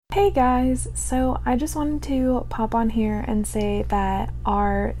Hey guys, so I just wanted to pop on here and say that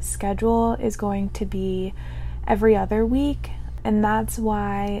our schedule is going to be every other week, and that's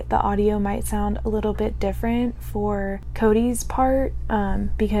why the audio might sound a little bit different for Cody's part,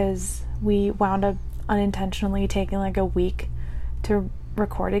 because we wound up unintentionally taking like a week to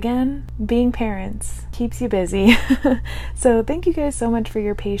record again. Being parents keeps you busy. So thank you guys so much for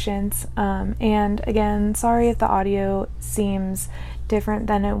your patience, and again, sorry if the audio seems different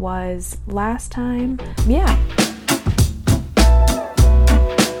than it was last time. Yeah.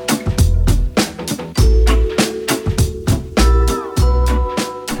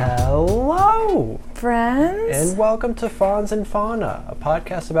 Hello, Friends. and welcome to Fawns and Fauna, a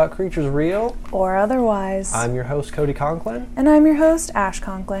podcast about creatures real Or otherwise. I'm your host, Cody Conklin. And I'm your host, Ash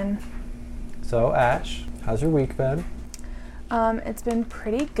Conklin. So, Ash, how's your week been? It's been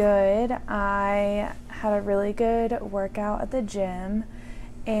pretty good. I had a really good workout at the gym,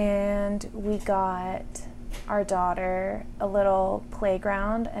 and we got our daughter a little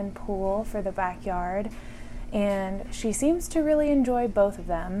playground and pool for the backyard, and she seems to really enjoy both of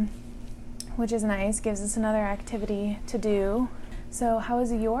them, which is nice. Gives us another activity to do. So how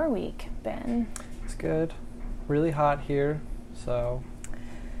has your week been? It's good. Really hot here, so...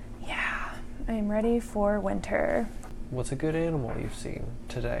 Yeah, I'm ready for winter. What's a good animal you've seen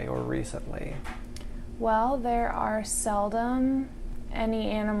today or recently? Well, there are seldom any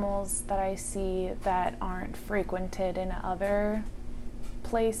animals that I see that aren't frequented in other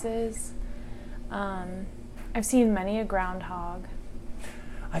places. I've seen many a groundhog.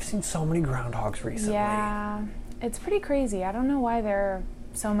 I've seen so many groundhogs recently. Yeah, it's pretty crazy. I don't know why there are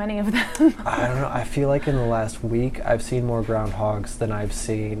so many of them. I don't know. I feel like in the last week I've seen more groundhogs than I've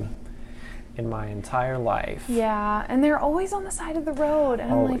seen in my entire life. Yeah, and they're always on the side of the road.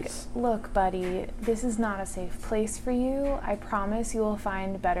 And Always. I'm like, look, buddy, this is not a safe place for you. I promise you will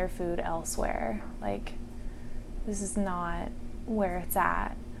find better food elsewhere. Like, this is not where it's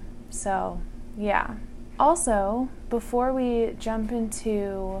at. So, yeah. Also, before we jump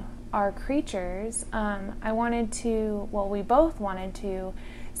into our creatures, we both wanted to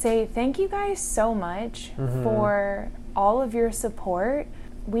say thank you guys so much for all of your support.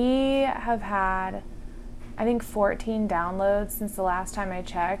 We have had, I think, 14 downloads since the last time I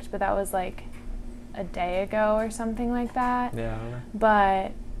checked, but that was like a day ago or something like that. Yeah.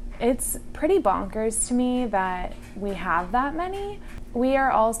 But it's pretty bonkers to me that we have that many. We are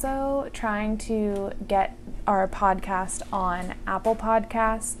also trying to get our podcast on Apple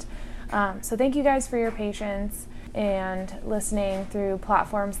Podcast. So thank you guys for your patience and listening through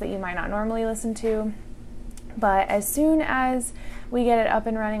platforms that you might not normally listen to. But as soon as we get it up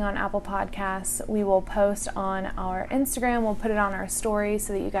and running on Apple Podcasts, we will post on our Instagram. We'll put it on our story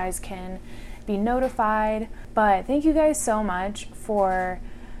so that you guys can be notified. But thank you guys so much for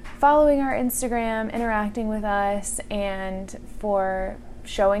following our Instagram, interacting with us, and for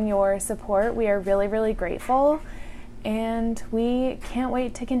showing your support. We are really, really grateful. And we can't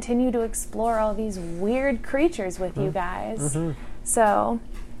wait to continue to explore all these weird creatures with you guys. So,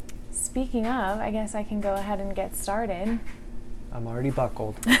 speaking of, I guess I can go ahead and get started. I'm already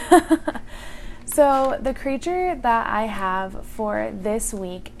buckled. So the creature that I have for this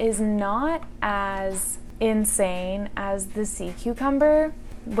week is not as insane as the sea cucumber,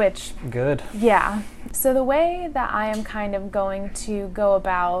 which... Good. Yeah. So the way that I am kind of going to go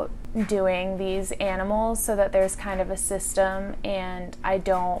about doing these animals so that there's kind of a system and I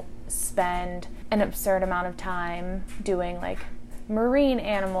don't spend an absurd amount of time doing like marine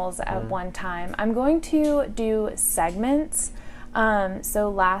animals at one time, I'm going to do segments.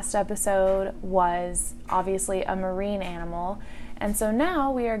 So last episode was obviously a marine animal, and so now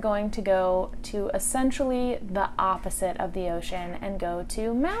we are going to go to essentially the opposite of the ocean and go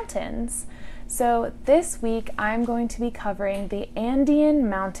to mountains. So this week I'm going to be covering the Andean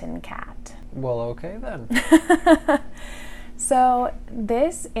mountain cat. Well, okay then. So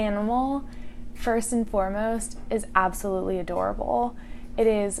this animal, first and foremost, is absolutely adorable. It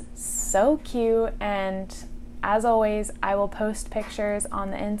is so cute, and as always, I will post pictures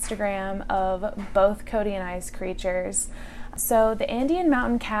on the Instagram of both Cody and I's creatures. So the Andean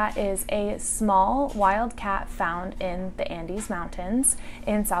mountain cat is a small wild cat found in the Andes Mountains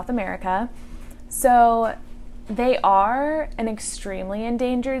in South America. So they are an extremely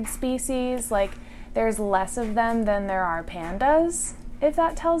endangered species. Like, there's less of them than there are pandas, if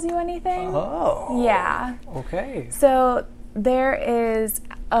that tells you anything. Oh. Yeah. Okay. So there is,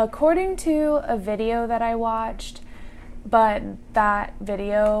 according to a video that I watched, but that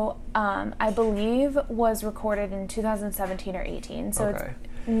video, I believe, was recorded in 2017 or 18. So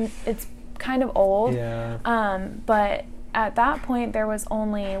okay. it's kind of old. Yeah. But at that point, there was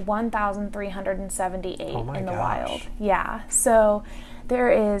only 1,378 Oh my in the gosh. wild. Yeah, so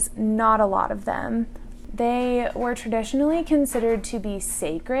there is not a lot of them. They were traditionally considered to be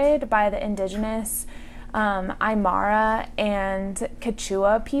sacred by the indigenous Aymara and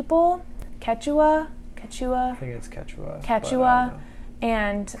Quechua people. Quechua? I think it's Quechua. Quechua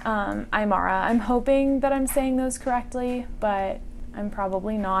and Aymara. I'm hoping that I'm saying those correctly, but I'm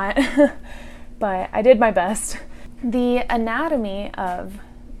probably not. But I did my best. The anatomy of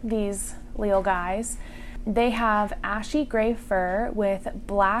these little guys, they have ashy gray fur with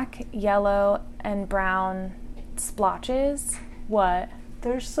black, yellow, and brown splotches. What?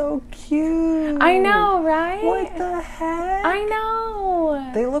 They're so cute. I know, right? What the heck? I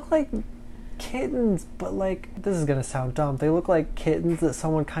know. They look like kittens, but like, this is gonna sound dumb. They look like kittens that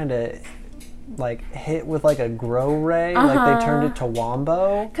someone kind of like hit with like a grow ray, like they turned it to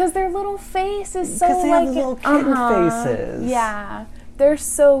Wombo. Because their little face is so Because they like have little kitten faces. Yeah, they're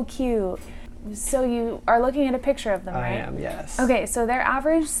so cute. So you are looking at a picture of them, right? I am, yes. Okay, so their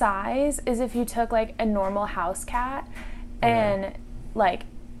average size is if you took like a normal house cat and like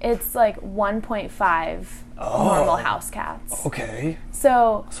it's like 1.5 normal house cats. Okay.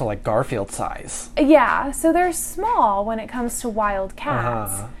 So like Garfield size. yeah, so they're small when it comes to wild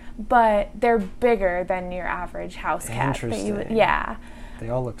cats, but they're bigger than your average house cat. Interesting. Yeah. They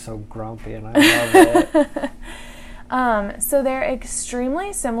all look so grumpy and I love it. So they're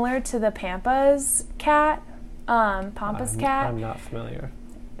extremely similar to the Pampas cat, Pampas cat. I'm not familiar.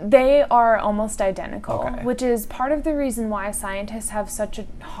 They are almost identical, Okay. which is part of the reason why scientists have such a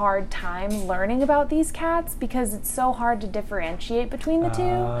hard time learning about these cats, because it's so hard to differentiate between the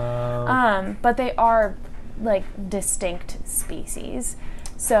two. But they are like distinct species.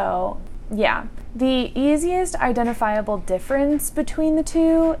 So yeah, the easiest identifiable difference between the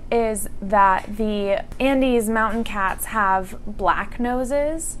two is that the Andes mountain cats have black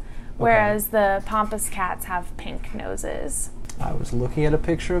noses, whereas the Pampas cats have pink noses. I was looking at a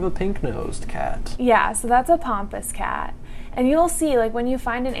picture of a pink-nosed cat. Yeah, so that's a Pampas cat. And you'll see, like, when you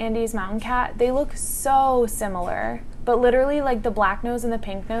find an Andes mountain cat, they look so similar. But literally, like, the black nose and the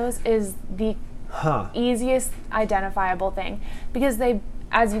pink nose is the easiest identifiable thing. Because they,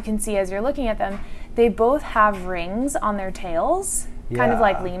 as you can see as you're looking at them, they both have rings on their tails, kind of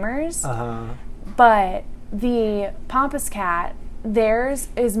like lemurs. But the Pampas cat, theirs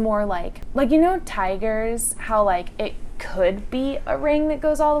is more like you know tigers, how, like, it could be a ring that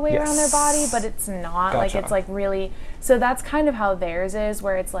goes all the way around their body, but it's not. Like, it's like really, so that's kind of how theirs is,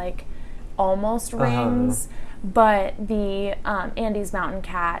 where it's like almost rings, but the Andes mountain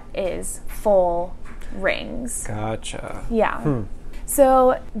cat is full rings. Gotcha. Yeah.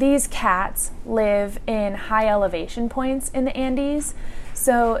 So these cats live in high elevation points in the Andes.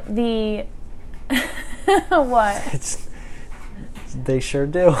 So the what? They sure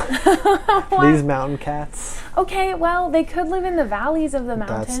do. These mountain cats. Okay, well, they could live in the valleys of the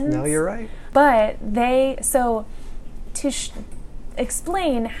mountains. No, you're right. But to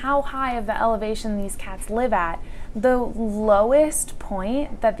explain how high of the elevation these cats live at, the lowest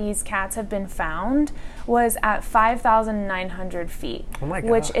point that these cats have been found was at 5,900 feet,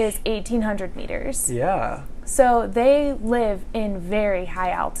 which is 1,800 meters. Yeah. So they live in very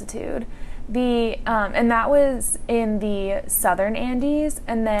high altitude. And that was in the southern Andes,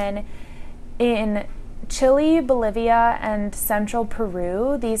 and then in Chile, Bolivia, and central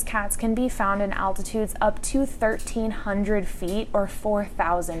Peru, these cats can be found in altitudes up to 1,300 feet or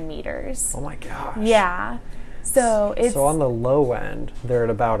 4,000 meters. Oh my gosh. Yeah. So it's... So on the low end, they're at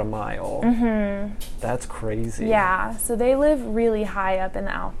about a mile. That's crazy. Yeah, so they live really high up in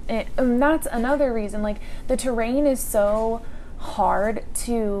the and that's another reason, like, the terrain is so hard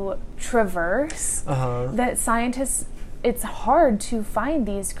to traverse that scientists, it's hard to find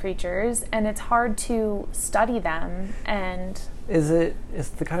these creatures and it's hard to study them. And it's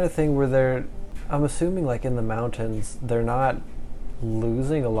the kind of thing where I'm assuming, like, in the mountains, they're not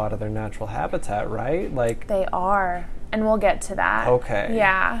losing a lot of their natural habitat, right? Like, they are, and we'll get to that. Okay.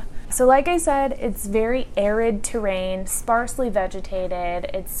 Yeah. So like I said, it's very arid terrain, sparsely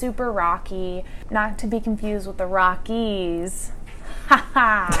vegetated, it's super rocky, not to be confused with the Rockies. Ha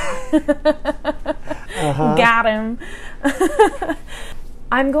ha! Got him.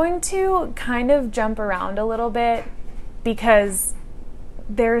 I'm going to kind of jump around a little bit because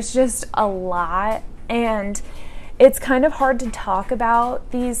there's just a lot, and it's kind of hard to talk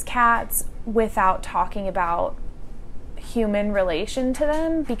about these cats without talking about human relation to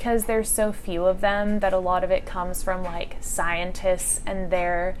them, because there's so few of them that a lot of it comes from, like, scientists and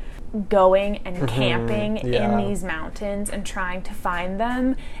their going and camping in these mountains and trying to find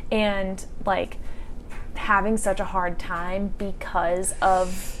them, and, like, having such a hard time because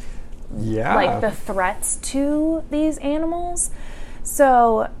of Yeah. like the threats to these animals.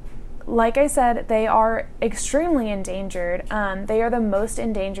 So, like I said, they are extremely endangered. They are the most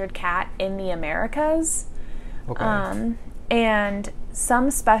endangered cat in the Americas. Okay. And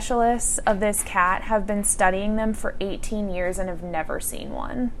some specialists of this cat have been studying them for 18 years and have never seen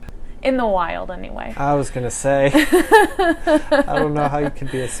one. In the wild, anyway. I was going to say, I don't know how you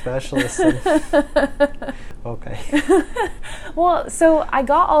could be a specialist. Okay. Well, so I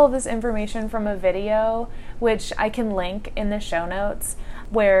got all of this information from a video, which I can link in the show notes,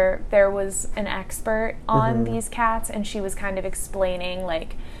 where there was an expert on these cats, and she was kind of explaining,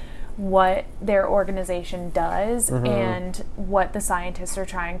 like, what their organization does and what the scientists are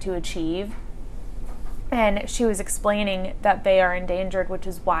trying to achieve. And she was explaining that they are endangered, which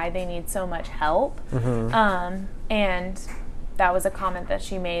is why they need so much help. And that was a comment that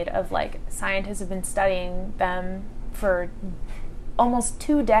she made of, like, scientists have been studying them for almost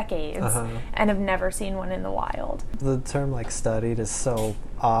 2 decades and have never seen one in the wild. The term, like, studied is so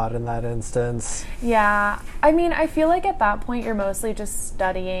odd in that instance. Yeah. I mean, I feel like at that point you're mostly just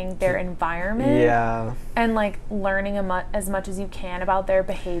studying their environment. Yeah. And, like, learning as much as you can about their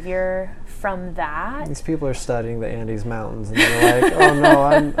behavior from that. These people are studying the Andes Mountains, and they're like, oh no,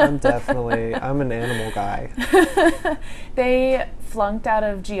 I'm an animal guy. They flunked out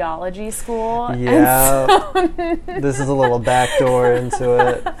of geology school. Yeah. And so This is a little backdoor into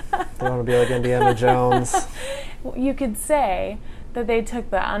it. They want to be like Indiana Jones. you could say that they took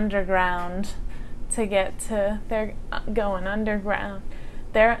the underground to get to, they're going underground.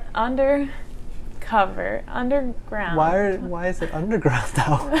 They're underground. Why is it underground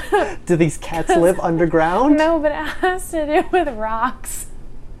though? Do these cats live underground? No, but it has to do with rocks.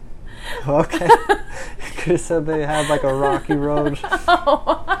 Okay. Could have said they had like a rocky road.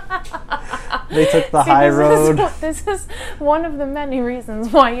 They took the high road. This is one of the many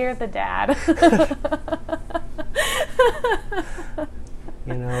reasons why you're the dad.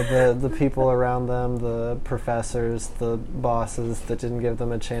 You know, the people around them, the professors, the bosses that didn't give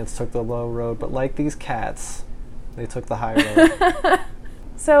them a chance took the low road. But like these cats, they took the high road.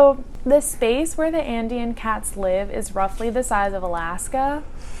 So the space where the Andean cats live is roughly the size of Alaska,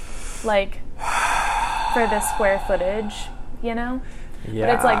 like, for the square footage, you know? Yeah.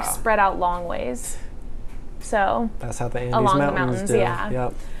 But it's like spread out long ways. So That's how the Andes along the Mountains mountains, do. yeah.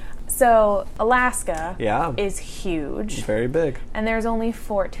 Yep. So Alaska Yeah. is huge. Very big. And there's only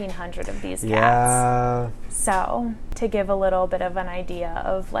 1,400 of these cats. Yeah. So to give a little bit of an idea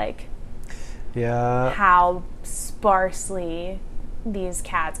of, like, Yeah. how sparsely these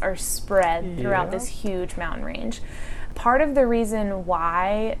cats are spread throughout Yeah. this huge mountain range. Part of the reason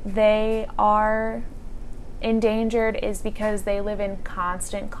why they are endangered is because they live in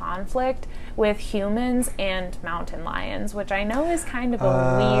constant conflict with humans and mountain lions, which I know is kind of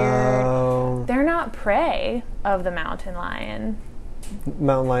a weird... They're not prey of the mountain lion.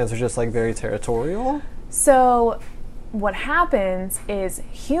 Mountain lions are just like very territorial. So what happens is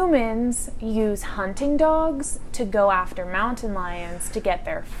humans use hunting dogs to go after mountain lions to get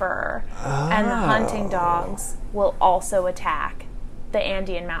their fur. And the hunting dogs will also attack the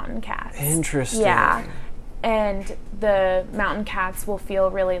Andean mountain cats. Interesting. Yeah. And the mountain cats will feel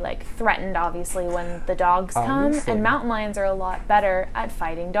really, like, threatened, obviously, when the dogs come. Obviously. And mountain lions are a lot better at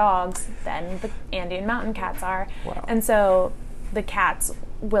fighting dogs than the Andean mountain cats are. Wow. And so the cats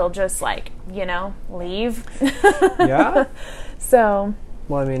will just, like, you know, leave. Yeah. So,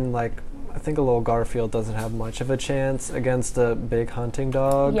 Well, I mean, like, I think a little Garfield doesn't have much of a chance against a big hunting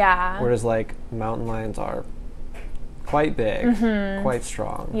dog. Yeah. Whereas, like, mountain lions are quite big, quite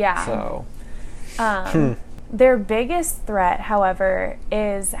strong. Yeah. So, their biggest threat, however,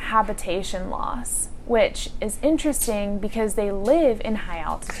 is habitation loss, which is interesting because they live in high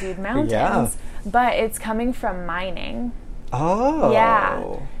altitude mountains, but it's coming from mining. oh.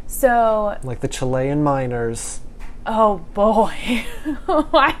 Yeah. So, Like the Chilean miners. oh boy,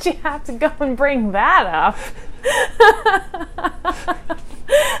 why'd you have to go and bring that up?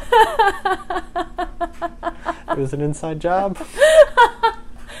 It was an inside job.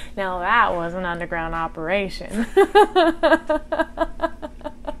 Now that was an underground operation.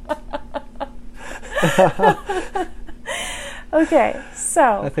 Okay,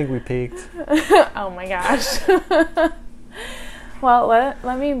 so... I think we peaked. Oh my gosh. Well,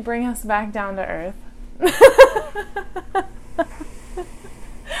 let me bring us back down to earth.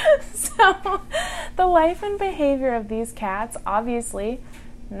 So, the life and behavior of these cats, obviously,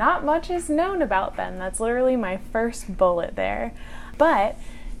 not much is known about them. That's literally my first bullet there. But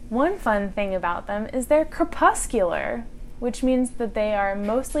one fun thing about them is they're crepuscular, which means that they are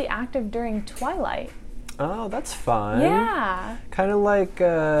mostly active during twilight. Oh, that's fun. Yeah. Kind of like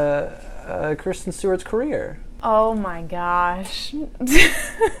Kristen Stewart's career. Oh my gosh.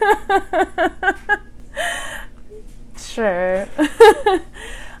 Sure.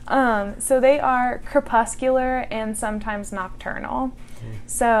 So they are crepuscular and sometimes nocturnal.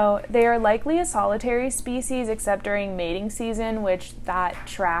 So they are likely a solitary species except during mating season, which that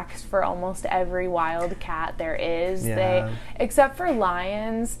tracks for almost every wild cat there is. Yeah. Except for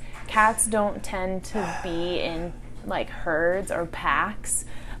lions, cats don't tend to be in like herds or packs.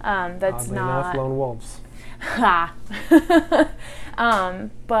 That's Oddly not enough, lone wolves. Ha.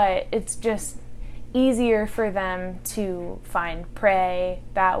 But it's just easier for them to find prey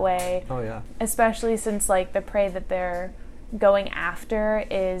that way. Oh yeah. Especially since like the prey that they're going after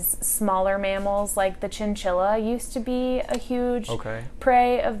is smaller mammals. Like the chinchilla used to be a huge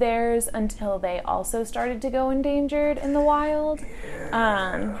prey of theirs until they also started to go endangered in the wild.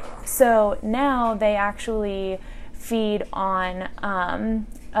 So now they actually feed on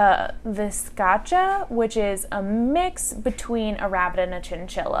Viscacha, which is a mix between a rabbit and a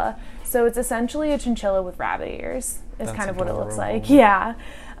chinchilla. So it's essentially a chinchilla with rabbit ears is That's kind of what it looks adorable. like. Yeah.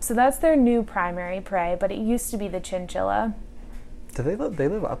 So that's their new primary prey, but it used to be the chinchilla. Do they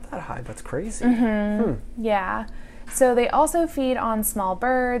live up that high? That's crazy. Yeah. So they also feed on small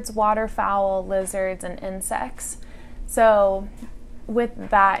birds, waterfowl, lizards, and insects. So with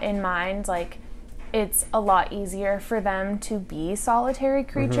that in mind, like it's a lot easier for them to be solitary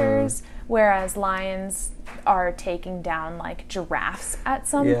creatures, whereas lions are taking down like giraffes at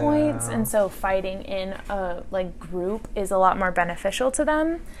some points, and so fighting in a like group is a lot more beneficial to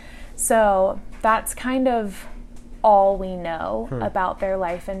them. So that's kind of all we know about their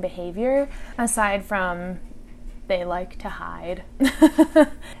life and behavior, aside from they like to hide.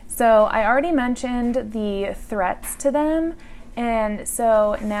 So I already mentioned the threats to them. And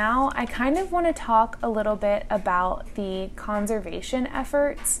so now I kind of want to talk a little bit about the conservation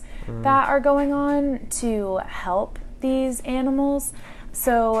efforts that are going on to help these animals.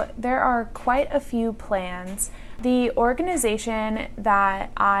 So there are quite a few plans. The organization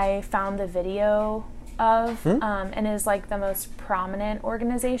that I found the video of and is like the most prominent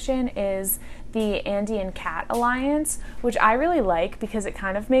organization is the Andean Cat Alliance, which I really like because it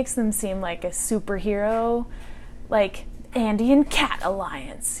kind of makes them seem like a superhero, like Andean Cat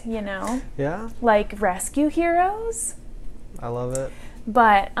Alliance, you know? Yeah. Like rescue heroes. I love it.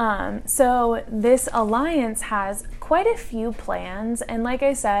 But so this alliance has quite a few plans, and like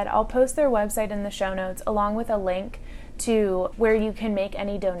I said, I'll post their website in the show notes along with a link to where you can make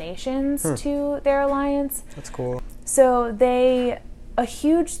any donations to their alliance. That's cool. So a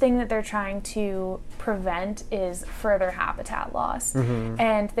huge thing that they're trying to prevent is further habitat loss.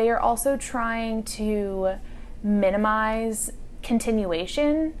 And they are also trying to minimize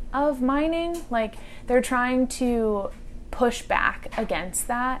continuation of mining. Like they're trying to push back against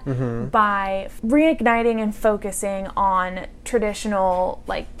that by reigniting and focusing on traditional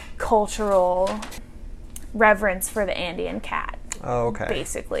like cultural reverence for the Andean cat. Oh, okay.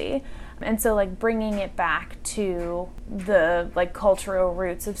 Basically. And so like bringing it back to the like cultural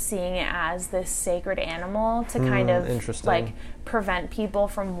roots of seeing it as this sacred animal to kind of like prevent people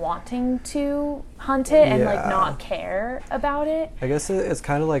from wanting to hunt it and like not care about it. I guess it's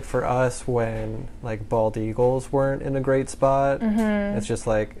kind of like for us when like bald eagles weren't in a great spot. It's just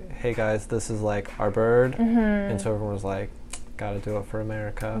like, hey guys, this is like our bird. And so everyone was like, gotta do it for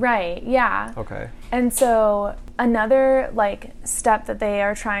America. Right, yeah. Okay. And so another like step that they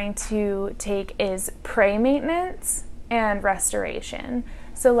are trying to take is prey maintenance and restoration.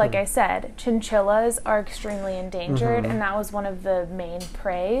 So like I said, chinchillas are extremely endangered, and that was one of the main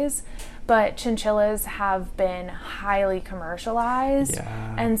preys. But chinchillas have been highly commercialized,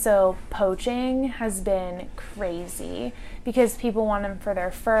 and so poaching has been crazy because people want them for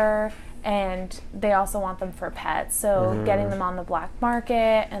their fur, and they also want them for pets. So getting them on the black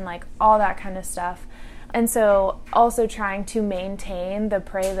market and like all that kind of stuff. And so also trying to maintain the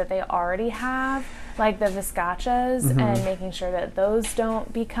prey that they already have, like the viscachas, and making sure that those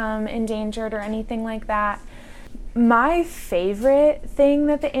don't become endangered or anything like that. My favorite thing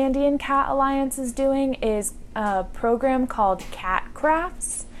that the Andean Cat Alliance is doing is a program called Cat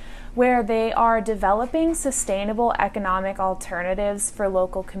Crafts, where they are developing sustainable economic alternatives for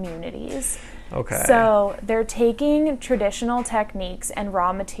local communities. Okay. So they're taking traditional techniques and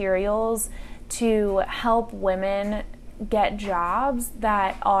raw materials to help women get jobs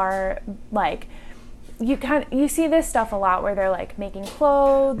that are like, you see this stuff a lot where they're like making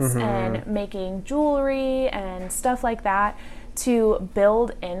clothes and making jewelry and stuff like that to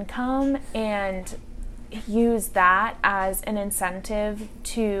build income and use that as an incentive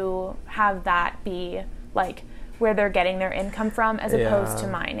to have that be like where they're getting their income from as opposed to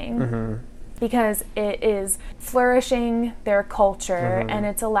mining. Because it is flourishing their culture and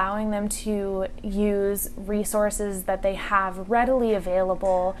it's allowing them to use resources that they have readily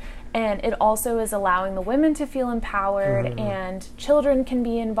available, and it also is allowing the women to feel empowered and children can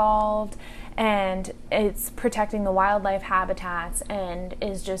be involved, and it's protecting the wildlife habitats and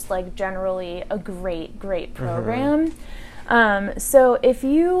is just like generally a great program. So if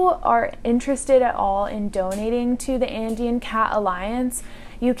you are interested at all in donating to the Andean Cat Alliance,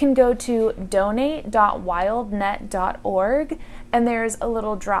 you can go to donate.wildnet.org, and there's a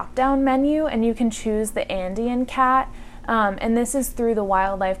little drop-down menu, and you can choose the Andean cat. And this is through the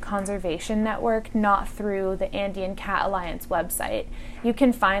Wildlife Conservation Network, not through the Andean Cat Alliance website. You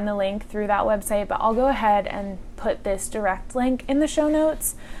can find the link through that website, but I'll go ahead and put this direct link in the show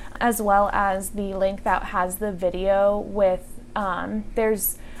notes, as well as the link that has the video with,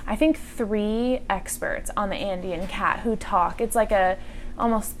 there's, I think, 3 experts on the Andean cat who talk. It's like a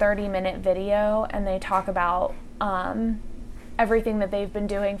almost 30-minute video, and they talk about everything that they've been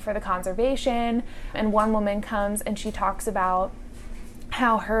doing for the conservation. And one woman comes and she talks about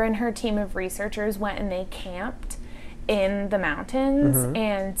how her and her team of researchers went and they camped in the mountains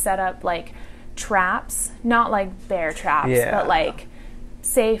and set up like traps, not like bear traps, but like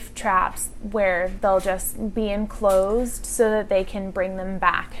safe traps where they'll just be enclosed so that they can bring them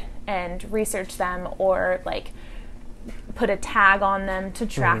back and research them, or like put a tag on them to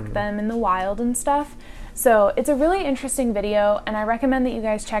track them in the wild and stuff. So it's a really interesting video, and I recommend that you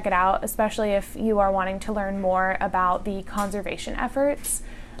guys check it out, especially if you are wanting to learn more about the conservation efforts.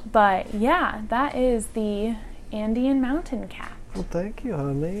 But yeah, that is the Andean mountain cat. Well, thank you,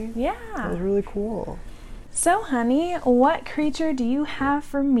 honey. Yeah. That was really cool. So, honey, what creature do you have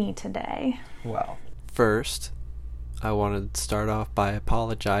for me today? Well, first, I want to start off by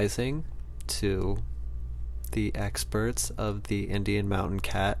apologizing to the experts of the Indian mountain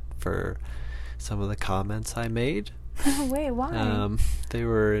cat for some of the comments I made. Wait, why? They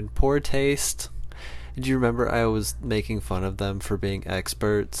were in poor taste. Do you remember I was making fun of them for being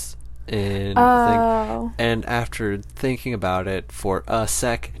experts in and after thinking about it for a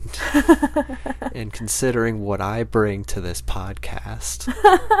second and considering what I bring to this podcast,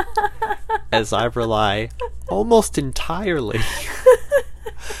 as I rely almost entirely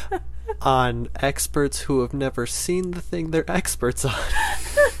on experts who have never seen the thing they're experts on.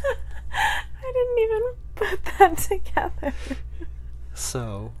 I didn't even put that together.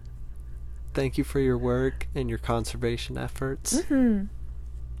 So, thank you for your work and your conservation efforts.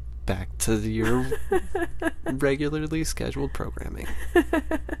 Back to your regularly scheduled programming.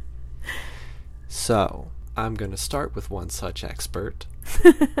 So, I'm going to start with one such expert.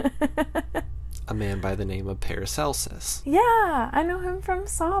 A man by the name of Paracelsus. Yeah, I know him from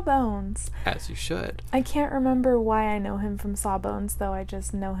Sawbones. As you should. I can't remember why I know him from Sawbones, though. I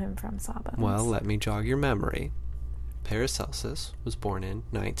just know him from Sawbones. Well, let me jog your memory. Paracelsus was born in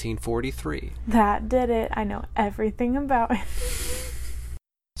 1943. That did it. I know everything about him.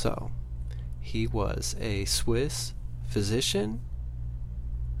 So, he was a Swiss physician,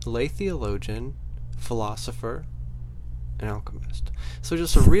 lay theologian, philosopher, an alchemist. So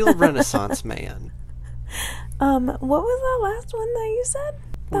just a real Renaissance man. What was that last one that you said?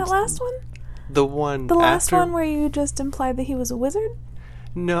 That last one? The one The last one where you just implied that he was a wizard?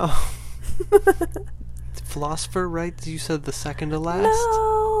 No. Philosopher, right? You said the second to last?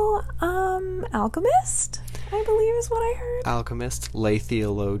 No, alchemist, I believe is what I heard. Alchemist, lay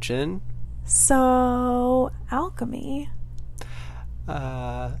theologian. So, alchemy.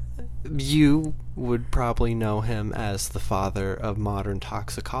 You would probably know him as the father of modern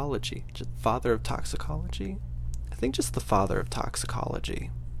toxicology. Father of toxicology? I think just the father of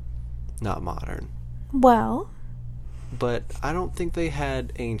toxicology. Not modern. Well. But I don't think they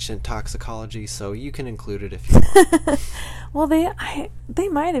had ancient toxicology, so you can include it if you want. Well, they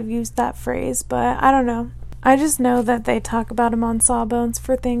might have used that phrase, but I don't know. I just know that they talk about him on Sawbones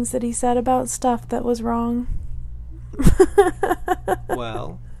for things that he said about stuff that was wrong.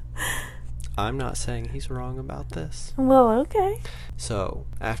 Well, I'm not saying he's wrong about this. Well, okay. So,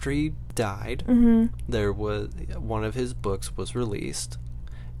 after he died, there was one of his books was released,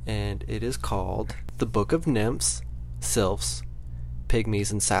 and it is called The Book of Nymphs, Sylphs,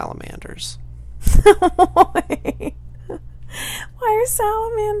 Pygmies, and Salamanders. Why are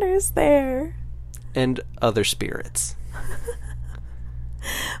salamanders there? And other spirits.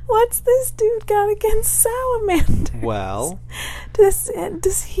 What's this dude got against salamanders? Well, does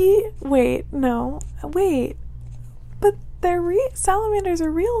he? Wait, but salamanders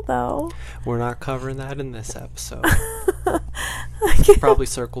are real though. We're not covering that in this episode. Probably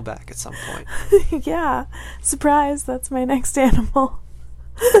circle back at some point. Yeah. Surprise, that's my next animal.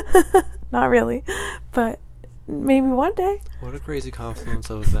 Not really, but maybe one day. What a crazy confluence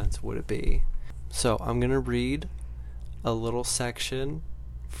of events would it be? So I'm going to read a little section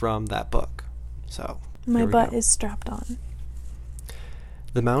from that book. So my butt is strapped on.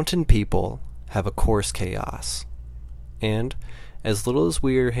 The mountain people have a coarse chaos, and as little as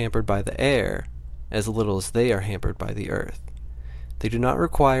we are hampered by the air, as little as they are hampered by the earth. They do not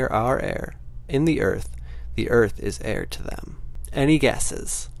require our air. In the earth is air to them. Any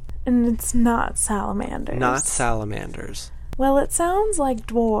guesses? And it's not salamanders. Not salamanders. Well, it sounds like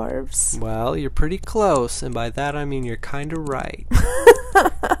dwarves. Well, you're pretty close, and by that I mean you're kind of right.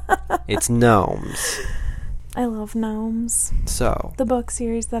 It's gnomes. I love gnomes. So the book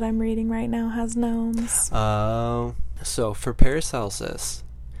series that I'm reading right now has gnomes. So for Paracelsus,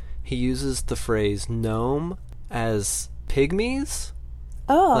 he uses the phrase gnome as pygmies,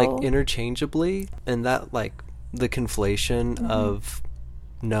 like interchangeably, and that like the conflation of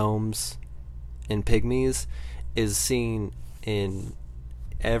gnomes and pygmies is seen in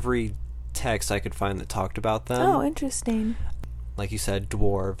every text I could find that talked about them. Oh, interesting. Like you said,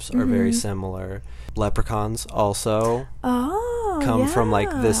 dwarves are very similar. Leprechauns also come from like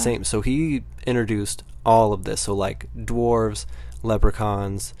the same. So he introduced all of this. So like dwarves,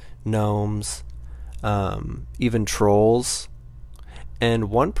 leprechauns, gnomes, even trolls. And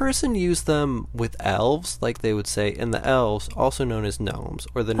one person used them with elves, like they would say, and the elves, also known as gnomes,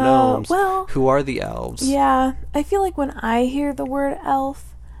 or the gnomes, who are the elves. Yeah, I feel like when I hear the word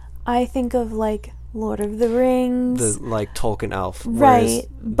elf, I think of like Lord of the Rings. The like Tolkien elf. Right.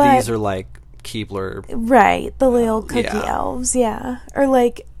 But these are like Keebler. Right, the little cookie elves, yeah. Or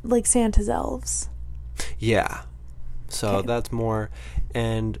like Santa's elves. Yeah. So that's more,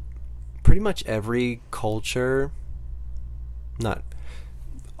 and pretty much every culture, not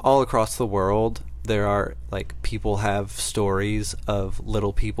all across the world, there are like people have stories of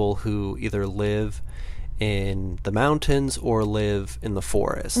little people who either live in the mountains or live in the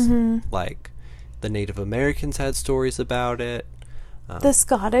forest. Like the Native Americans had stories about it. The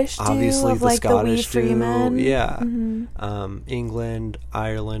Scottish do, obviously of like the wee freemen. Yeah. England,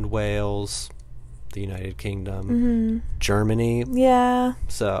 Ireland, Wales, the United Kingdom, Germany. Yeah.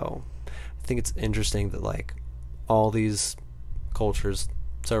 So I think it's interesting that like all these cultures,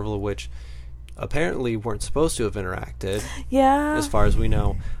 several of which apparently weren't supposed to have interacted, as far as we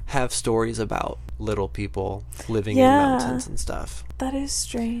know, have stories about little people living in mountains and stuff. That is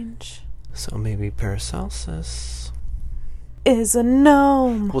strange. So maybe Paracelsus is a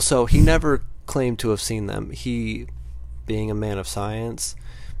gnome. Well, so he never claimed to have seen them. He, being a man of science,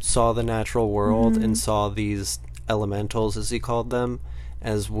 saw the natural world and saw these elementals, as he called them,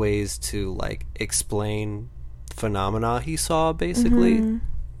 as ways to like explain phenomena he saw, basically.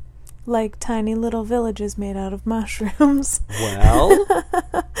 Like tiny little villages made out of mushrooms. Well,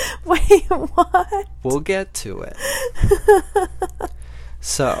 wait, what? We'll get to it.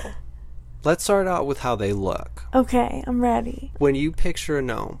 So, let's start out with how they look. Okay, I'm ready. When you picture a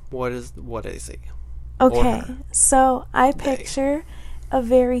gnome, what is he? Okay, so I picture a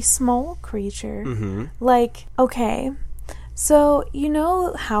very small creature. Like, okay, so you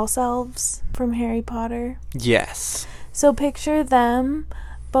know house elves from Harry Potter? Yes. So picture them,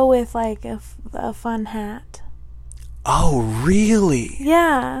 but with like a fun hat. Oh, really?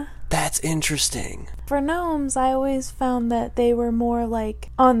 Yeah. That's interesting. For gnomes, I always found that they were more like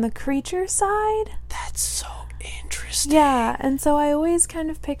on the creature side. That's so interesting. Yeah, and so I always kind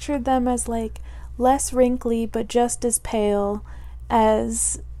of pictured them as like less wrinkly but just as pale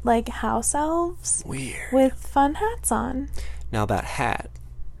as like house elves. Weird. With fun hats on. Now that hat,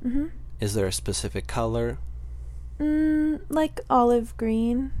 is there a specific color? Like olive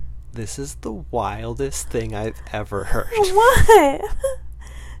green. This is the wildest thing I've ever heard. What?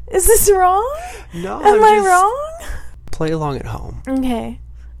 Is this wrong? No. Am I wrong? Play along at home. Okay.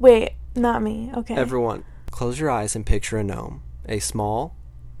 Wait, not me. Okay. Everyone, close your eyes and picture a gnome. A small,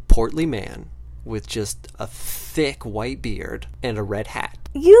 portly man with just a thick white beard and a red hat.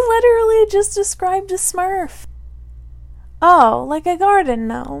 You literally just described a Smurf. Oh, like a garden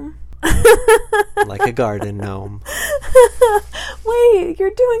gnome. Like a garden gnome. Wait,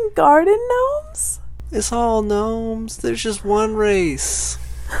 you're doing garden gnomes? It's all gnomes. There's just one race.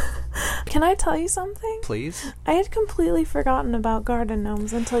 Can I tell you something? Please? I had completely forgotten about garden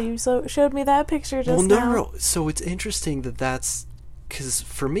gnomes until you showed me that picture just now. No. So it's interesting that's... Because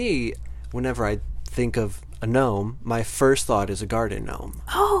for me, whenever I think of a gnome, my first thought is a garden gnome.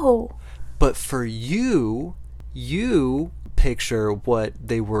 Oh. But for you picture what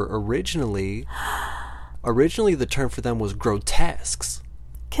they were originally Originally, the term for them was grotesques.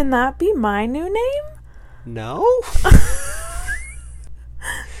 Can that be my new name? No?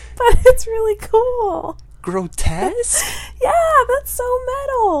 But it's really cool. Grotesque? Yeah, that's so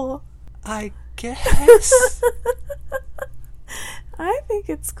metal. I guess. I think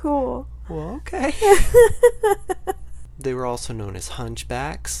it's cool. Well, okay. They were also known as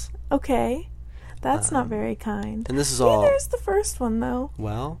hunchbacks. Okay. That's not very kind. And this is all... There's the first one, though.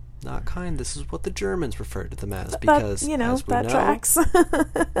 Well, not kind. This is what the Germans referred to them as, because, as we know... tracks.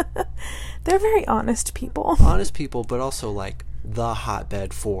 They're very honest people. Honest people, but also, like, the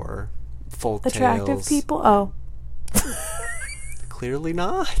hotbed for folk Attractive tales. people? Oh. Clearly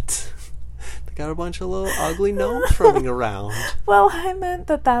not. They got a bunch of little ugly gnomes roaming around. Well, I meant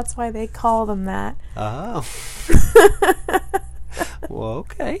that's why they call them that. Oh. Well,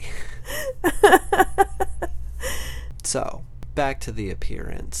 okay. So, back to the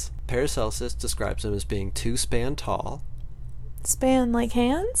appearance. Paracelsus describes them as being 2 span tall. Span like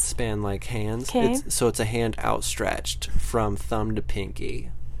hands? Span like hands. Okay. So it's a hand outstretched from thumb to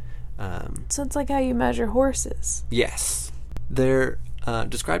pinky. So it's like how you measure horses. Yes. They're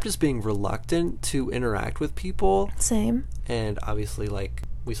described as being reluctant to interact with people. Same. And obviously, like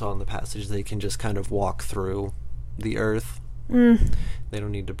we saw in the passage, they can just kind of walk through the earth. They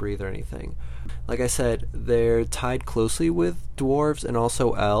don't need to breathe or anything. Like I said, they're tied closely with dwarves and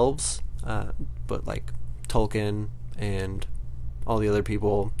also elves, but like Tolkien and all the other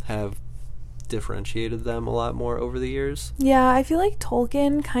people have differentiated them a lot more over the years. Yeah, I feel like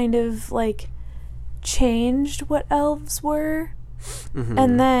Tolkien kind of like changed what elves were,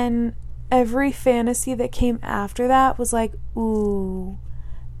 and then every fantasy that came after that was like, ooh,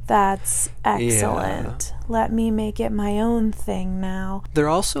 that's excellent. Yeah. Let me make it my own thing now. They're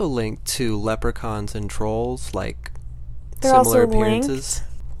also linked to leprechauns and trolls, like they're similar also appearances.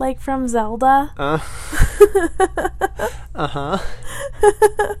 Linked, like from Zelda.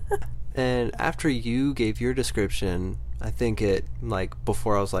 And after you gave your description, I think it, like,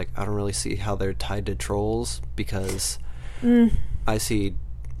 before I was like, I don't really see how they're tied to trolls, because I see,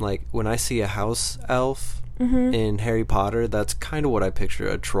 like, when I see a house elf in Harry Potter, that's kind of what I picture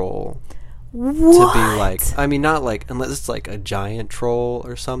a troll what? To be like. I mean, not like, unless it's like a giant troll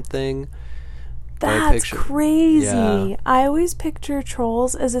or something. That's crazy. Yeah. I always picture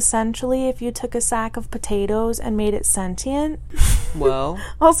trolls as essentially if you took a sack of potatoes and made it sentient. Well.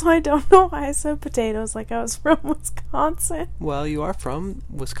 Also, I don't know why I said potatoes like I was from Wisconsin. Well, you are from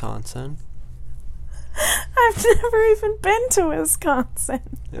Wisconsin. I've never even been to Wisconsin.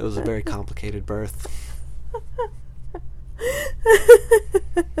 It was a very complicated birth.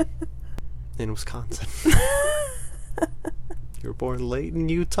 In Wisconsin. You were born late in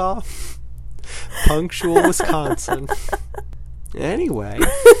Utah. Punctual Wisconsin. Anyway.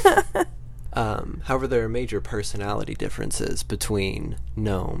 However, there are major personality differences between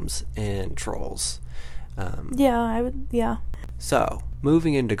gnomes and trolls. Yeah. So,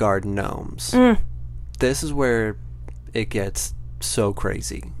 moving into garden gnomes. This is where it gets so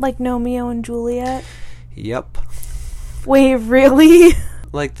crazy. Like Romeo and Juliet? Yep. Wait, really?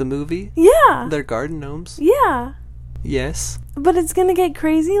 Like the movie? Yeah. They're garden gnomes? Yeah. Yes. But it's gonna get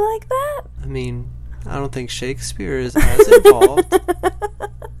crazy like that? I mean, I don't think Shakespeare is as involved.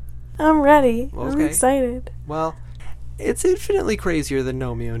 I'm ready. Okay. I'm excited. Well, it's infinitely crazier than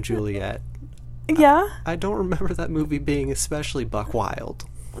Romeo and Juliet. Yeah? I don't remember that movie being especially buck wild.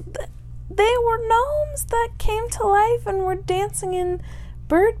 They were gnomes that came to life and were dancing in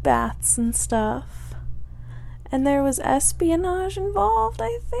bird baths and stuff. And there was espionage involved,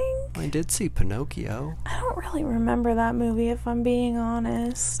 I think. I did see Pinocchio. I don't really remember that movie, if I'm being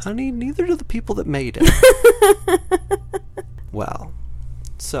honest. Honey, neither do the people that made it. Well,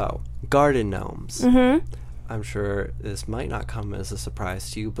 so, garden gnomes. I'm sure this might not come as a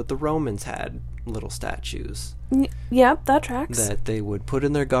surprise to you, but the Romans had little statues. Yep, that tracks. That they would put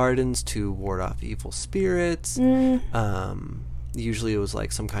in their gardens to ward off evil spirits. Usually it was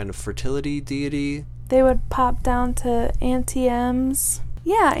like some kind of fertility deity. They would pop down to Auntie M's.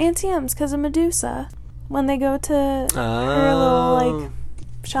 Yeah, Auntie M's, because of Medusa. When they go to her little, like,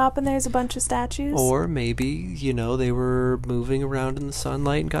 shop and there's a bunch of statues. Or maybe, you know, they were moving around in the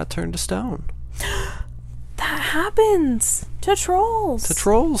sunlight and got turned to stone. That happens to trolls. To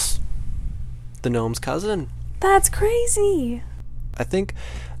trolls. The gnome's cousin. That's crazy. I think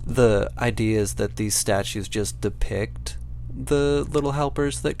the idea is that these statues just depict the little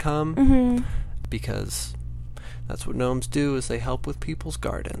helpers that come. Because that's what gnomes do, is they help with people's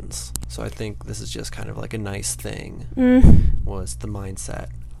gardens. So I think this is just kind of like a nice thing, was the mindset.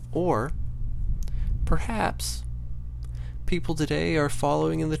 Or perhaps people today are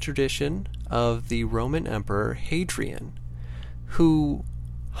following in the tradition of the Roman Emperor Hadrian, who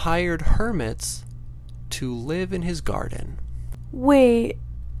hired hermits to live in his garden. Wait,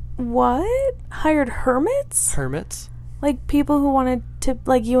 what? Hired hermits? Hermits? Like people who wanted to,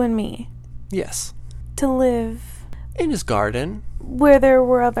 like you and me, Yes. to live In his garden. where there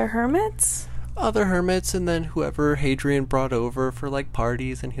were other hermits? Other hermits, and then whoever Hadrian brought over for like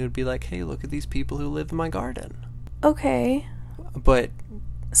parties, and he would be like, hey, look at these people who live in my garden. Okay. But,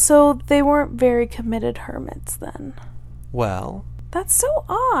 So they weren't very committed hermits then. well, That's so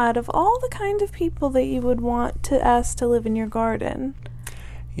odd. Of all the kind of people that you would want to ask to live in your garden.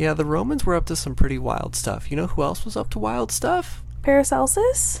 yeah, the Romans were up to some pretty wild stuff. You know who else was up to wild stuff?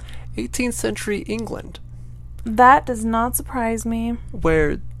 Paracelsus? 18th century England, That does not surprise me.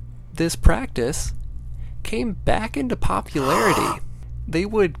 where this practice came back into popularity. They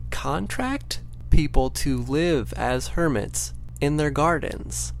would contract people to live as hermits in their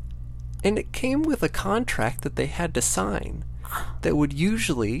gardens. And it came with a contract that they had to sign that would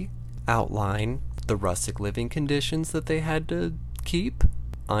usually outline the rustic living conditions that they had to keep,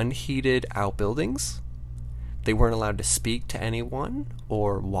 unheated outbuildings. They weren't allowed to speak to anyone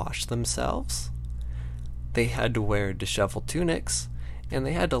or wash themselves. They had to wear disheveled tunics, and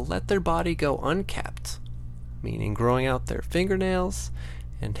they had to let their body go unkept, meaning growing out their fingernails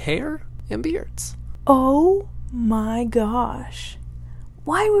and hair and beards. Oh my gosh.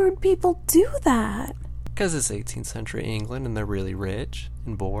 Why would people do that? Because it's 18th century England and they're really rich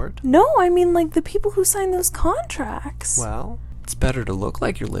and bored. No, I mean like the people who sign those contracts. Well, it's better to look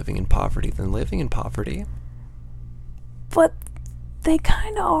like you're living in poverty than living in poverty. But they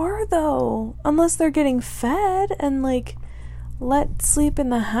kind of are though. Unless they're getting fed and like let sleep in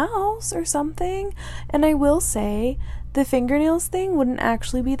the house or something. And I will say the fingernails thing wouldn't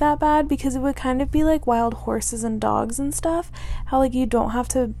actually be that bad because it would kind of be like wild horses and dogs and stuff. How like you don't have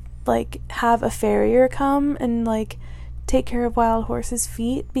to like have a farrier come and like take care of wild horses'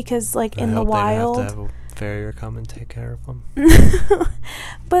 feet because like in the wild They have to have a farrier come and take care of them.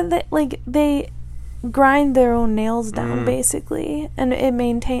 but they grind their own nails down basically, and it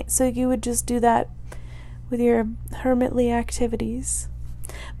maintains, so you would just do that with your hermitly activities.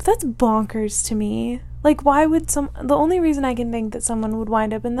 But that's bonkers to me. Like, why would the only reason I can think that someone would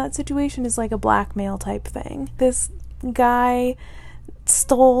wind up in that situation is like a blackmail type thing. This guy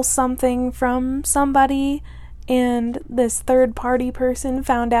stole something from somebody, and this third party person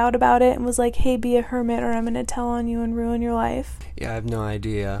found out about it and was like, hey, be a hermit or I'm gonna tell on you and ruin your life. Yeah, I have no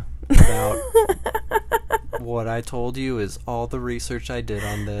idea about what I told you is all the research I did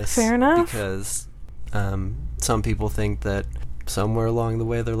on this. Fair enough. Because some people think that somewhere along the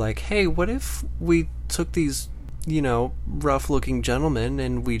way they're like, hey, what if we took these, rough looking gentlemen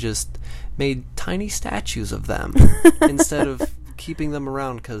and we just made tiny statues of them instead of keeping them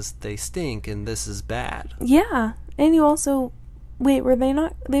around because they stink and this is bad. Yeah, and you also wait,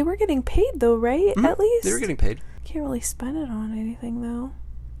 they were getting paid though, right? At least they were getting paid. Can't really spend it on anything though,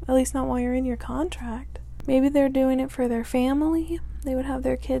 at least not while you're in your contract. Maybe they're doing it for their family. They would have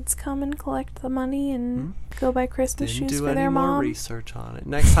their kids come and collect the money and go buy Christmas shoes for their mom. Didn't do any more research on it.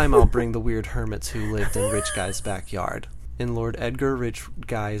 Next time I'll bring the weird hermits who lived in Rich Guy's backyard. In Lord Edgar Rich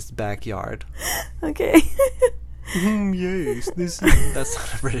Guy's backyard. Okay. Yes, that's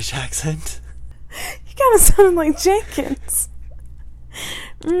not a British accent. You kind of sound like Jenkins.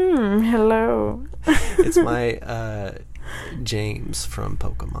 Hello. It's my James from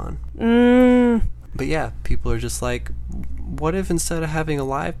Pokemon. But yeah, people are just like, what if instead of having a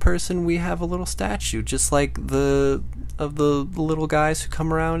live person, we have a little statue, just like the little guys who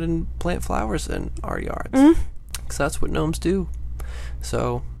come around and plant flowers in our yards? Because that's what gnomes do.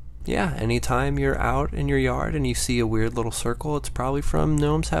 So yeah, anytime you're out in your yard and you see a weird little circle, it's probably from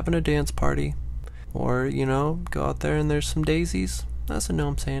gnomes having a dance party. Or, go out there and there's some daisies. That's a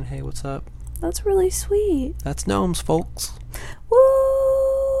gnome saying, hey, what's up? That's really sweet. That's gnomes, folks. Woo!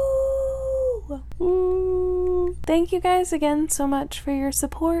 Woo! Thank you guys again so much for your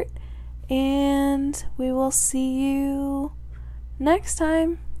support, and we will see you next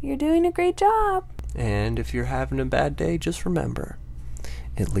time. You're doing a great job. And if you're having a bad day, just remember,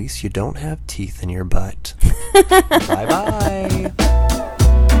 at least you don't have teeth in your butt. Bye-bye.